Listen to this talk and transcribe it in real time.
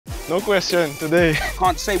No question today.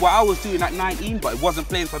 Can't say what I was doing at 19, but it wasn't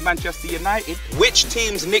playing for Manchester United. Which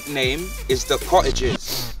team's nickname is the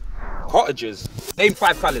Cottagers? Cottagers. Name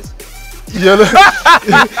 5 colours. Yellow.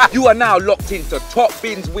 You are now locked into Top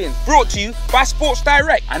Bins Wins, brought to you by Sports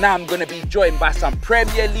Direct. And now I'm going to be joined by some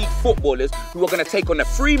Premier League footballers who are going to take on a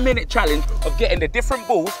 3-minute challenge of getting the different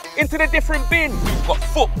balls into the different bins. We've got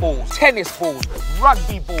footballs, tennis balls,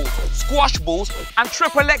 rugby balls, squash balls, and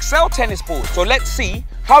triple XL tennis balls. So let's see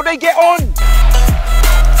how they get on.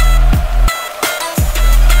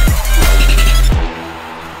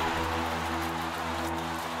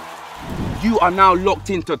 You are now locked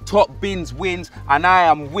into Top Bins Wins, and I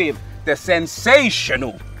am with the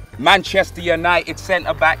sensational Manchester United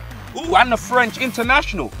centre-back, and the French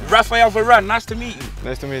international, Raphaël Varane. Nice to meet you.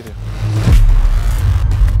 Nice to meet you.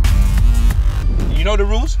 You know the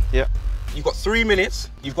rules? Yeah. You've got 3 minutes.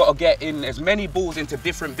 You've got to get in as many balls into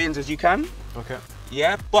different bins as you can. Okay.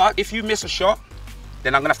 Yeah, but if you miss a shot,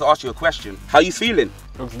 then I'm going to have to ask you a question. How are you feeling?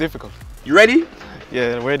 Looks difficult. You ready?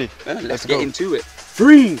 Yeah, ready. Let's get into it.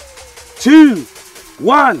 3, 2,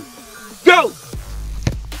 1, go!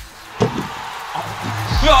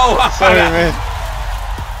 Yo, sorry, man.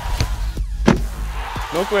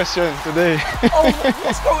 No question today. Oh,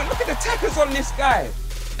 what's going on? Look at the tackles on this guy.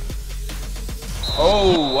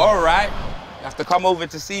 Oh, all right. You have to come over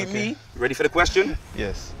to see me. Ready for the question?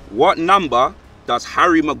 Yes. What number does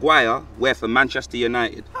Harry Maguire wear for Manchester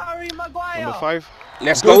United? Harry Maguire. Number 5.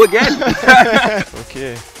 Let's go again.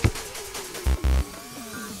 Okay.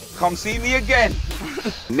 Come see me again.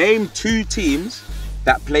 Name 2 teams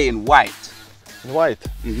that play in white. In white.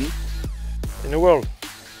 Mm-hmm. In the world.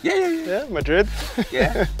 Yeah. Yeah, Madrid.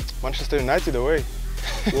 Yeah. Manchester United away.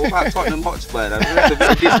 What about Tottenham Hotspur? That's a bit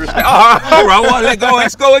of disrespect. All right, well,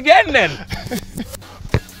 let's go again then.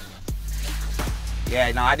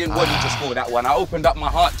 Yeah, no, I didn't want you to score that one. I opened up my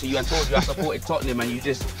heart to you and told you I supported Tottenham, and you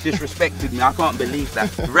just disrespected me. I can't believe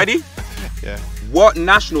that. Ready? Yeah. What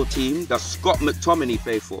national team does Scott McTominay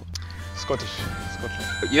play for? Scotland.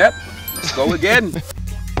 Yep. Let's go again.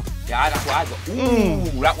 Yeah, that's what I got.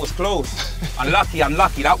 Ooh, that was close. Unlucky.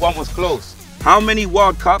 That one was close. How many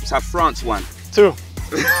World Cups have France won? 2.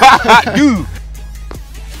 Do.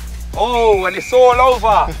 Oh, and it's all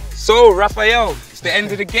over. So, Raphael, it's the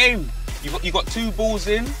end of the game. You got 2 balls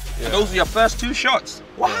in, and those are your first 2 shots.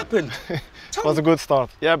 What happened? It was a good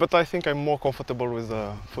start. Yeah, but I think I'm more comfortable with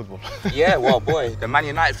football. Yeah, well, boy, the Man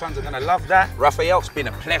United fans are going to love that. Raphael, it's been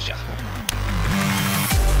a pleasure.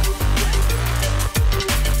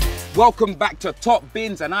 Welcome back to Top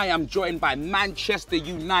Bins, and I am joined by Manchester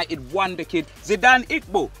United wonderkid Zidane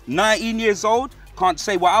Iqbal. 19 years old. Can't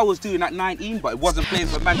say what I was doing at 19, but it wasn't playing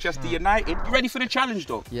for Manchester United. You ready for the challenge,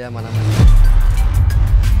 though? Yeah, man.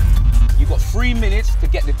 You've got 3 minutes to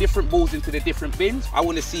get the different balls into the different bins. I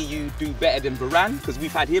want to see you do better than Varane, because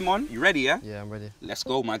we've had him on. You ready, yeah? Yeah, I'm ready. Let's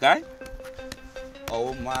go, my guy.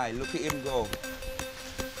 Oh my, look at him go.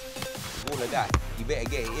 All of that, you better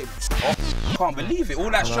get it in. Oh, can't believe it.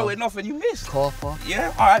 All that showing off and you missed. Corpo.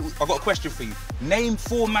 Yeah, all right, I've got a question for you. Name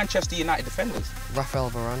 4 Manchester United defenders.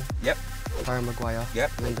 Raphaël Varane. Yep. Harry Maguire.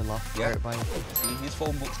 Yep. Lindelof. Yep. Eric Bailly. See, his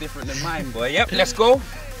phone book's different than mine, boy. Yep, let's go. Ooh,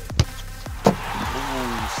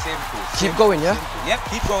 simple. Keep going, yeah? Simple. Yep,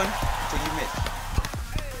 keep going until you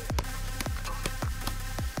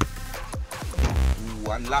miss.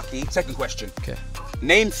 Ooh, unlucky. Second question. Okay.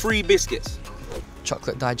 Name 3 biscuits.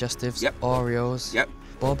 Chocolate digestives. Yep. Oreos. Yep.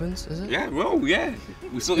 Bourbons, is it? Yeah, well, yeah.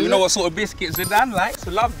 We know what sort of biscuits Zidane likes.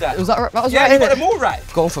 I love that. Was that right? That was yeah, right, you got innit? them all right.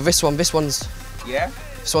 Going for this one. This one's Yeah.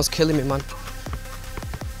 killing me, man.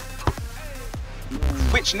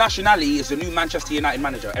 Which nationality is the new Manchester United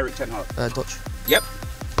manager, Eric Ten Hag? Dutch. Yep.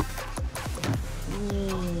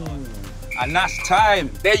 And that's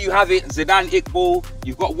time. There you have it, Zidane Iqbal.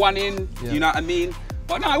 You've got 1 in, you know what I mean?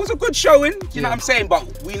 But no, it was a good showing, you know what I'm saying?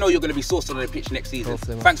 But we know you're going to be sourced on the pitch next season.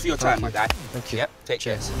 Hopefully, man. Thanks for your time, my guy. Thank you. Yep, take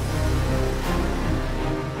care. Cheers.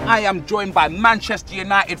 I am joined by Manchester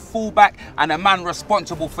United fullback and a man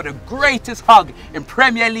responsible for the greatest hug in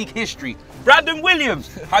Premier League history, Brandon Williams.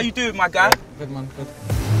 How you doing, my guy? Good, man, good.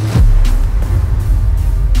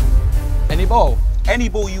 Any ball? Any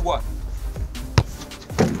ball you want.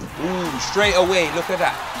 Ooh, straight away, look at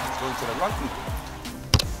that. Going to the rugby.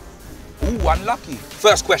 Ooh, unlucky.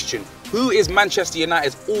 First question. Who is Manchester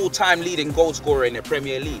United's all-time leading goal scorer in the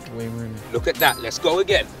Premier League? Wayne Rooney. Look at that. Let's go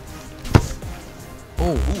again.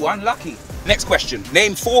 Ooh, unlucky. Next question.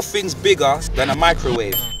 Name 4 things bigger than a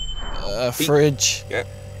microwave. A fridge. Yep.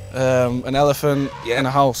 An elephant in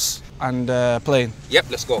a house and a plane. Yep,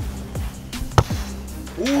 let's go.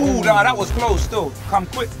 Ooh, nah, that was close still. Come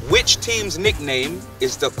quick. Which team's nickname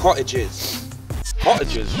is the Cottagers?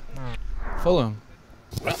 Cottagers? Fulham.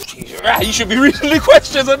 Right, you should be reading the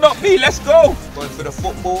questions and not me. Let's go. Going for the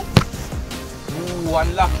football. Ooh,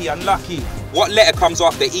 unlucky, unlucky. What letter comes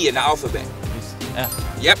after E in the alphabet?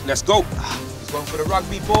 F. Yep, let's go. He's going for the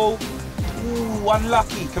rugby ball. Ooh,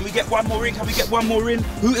 unlucky. Can we get one more in? Can we get one more in?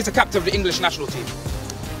 Who is the captain of the English national team?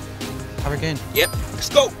 Harry Kane. Yep, let's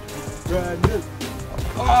go.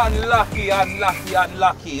 Unlucky, unlucky,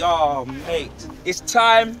 unlucky. Oh, mate. It's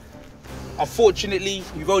time. Unfortunately,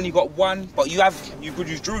 you've only got one, but you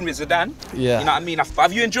drew with Zidane. Yeah. You know what I mean?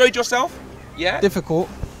 Have you enjoyed yourself? Yeah? Difficult,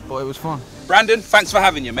 but it was fun. Brandon, thanks for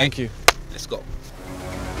having you, mate. Thank you. Let's go.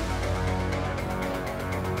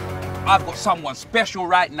 I've got someone special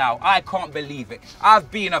right now. I can't believe it. I've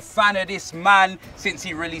been a fan of this man since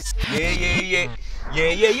he released. Yeah.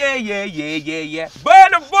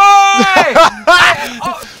 Burn the boy!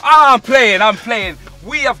 I'm playing.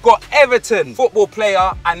 We have got Everton football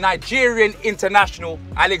player and Nigerian international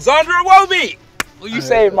Alex Iwobi. What are you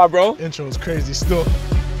saying, my bro? Intro was crazy still.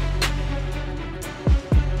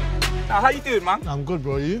 How you doing, man? I'm good,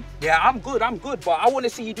 bro. You? Yeah, I'm good. But I want to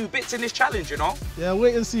see you do bits in this challenge, you know? Yeah,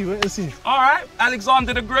 wait and see. All right,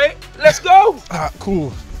 Alexander the Great. Let's go. Ah,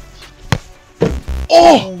 cool.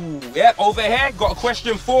 Oh! Yeah, over here, got a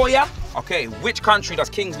question for you. Okay, which country does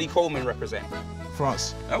Kingsley Coleman represent?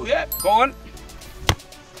 France. Oh, yeah, go on.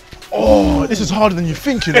 Oh, this is harder than you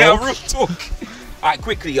think, you know? Yeah, real talk. All right,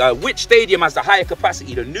 quickly, which stadium has the higher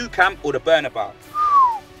capacity, the Nou Camp or the Bernabeu?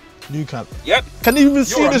 Nou Camp. Yep. Can you even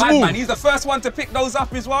see You're this a move? madman. He's the first one to pick those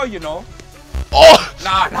up as well, you know. Oh!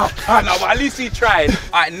 Nah, but at least he tried.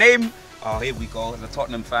 All right, name, oh, here we go, as a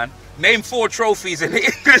Tottenham fan. Name 4 trophies in the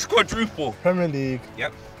English quadruple. Premier League.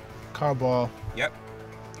 Yep. Carabao. Yep.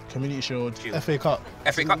 Community Shield. FA Cup.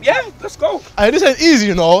 FA Cup, yeah, let's go. Hey, this ain't easy,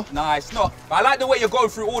 you know. Nah, it's not. But I like the way you're going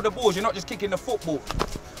through all the balls. You're not just kicking the football.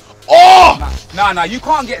 Oh! Nah, you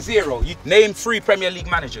can't get 0. You name 3 Premier League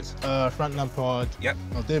managers. Frank Lampard. Yep.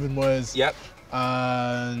 David Moyes. Yep.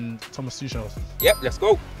 And Thomas Tuchel. Yep, let's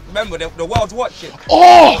go. Remember, the world's watching.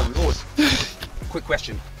 Oh! Lord. Quick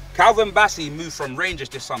question. Calvin Bassey moved from Rangers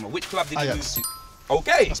this summer. Which club did he move to?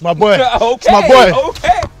 Okay. That's my boy. Okay. That's my boy.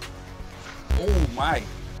 Okay. Oh my.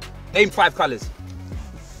 Name 5 colours.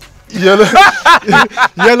 Yellow,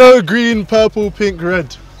 yellow, green, purple, pink,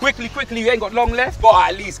 red. Quickly, you ain't got long left, but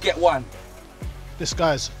at least get one.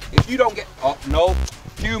 Disguise. If you don't get, oh no,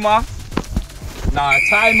 Puma. Nah,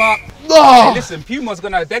 time up. No. Hey, listen,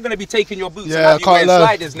 they're gonna be taking your boots Yeah, and have you wearing lie.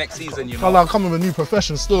 sliders next season, you know. I'm coming with a new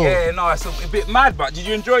profession still. Yeah, no, it's a bit mad, but did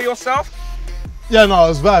you enjoy yourself? Yeah, no, it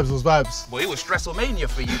was vibes. Well, it was Stresselmania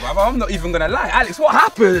for you, brother. I'm not even gonna lie. Alex, what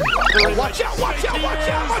happened? Watch out.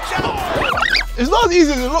 It's not as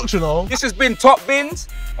easy as it looks, you know. This has been Top Bins.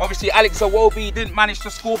 Obviously, Alex Iwobi didn't manage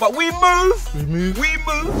to score, but we move.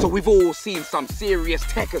 So we've all seen some serious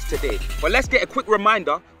techers today. But let's get a quick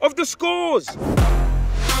reminder of the scores.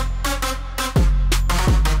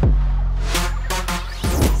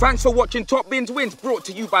 Thanks for watching Top Bins Wins, brought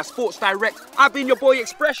to you by Sports Direct. I've been your boy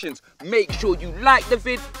Expressions. Make sure you like the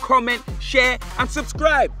vid, comment, share, and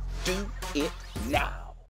subscribe. Do it now.